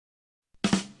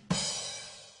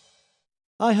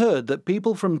I heard that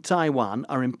people from Taiwan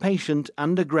are impatient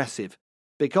and aggressive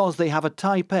because they have a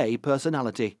Taipai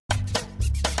personality.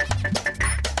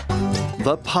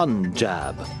 The pun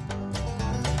jab.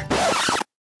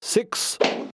 6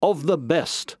 of the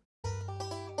best.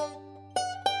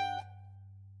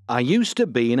 I used to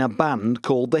be in a band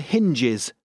called the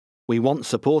Hinges. We once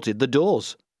supported the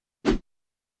Doors.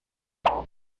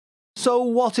 So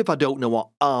what if I don't know what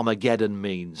Armageddon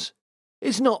means?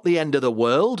 It's not the end of the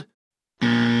world.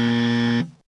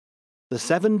 The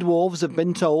Seven Dwarves have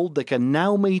been told they can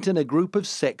now meet in a group of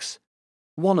 6.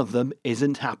 One of them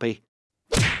isn't happy.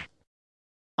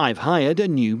 I've hired a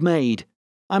new maid.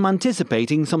 I'm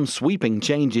anticipating some sweeping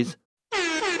changes.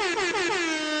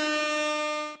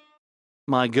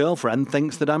 My girlfriend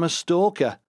thinks that I'm a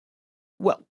stalker.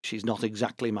 Well, she's not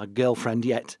exactly my girlfriend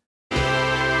yet.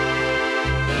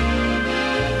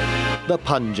 The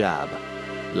Pun Jab.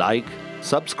 Like,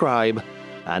 subscribe,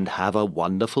 and have a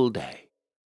wonderful day.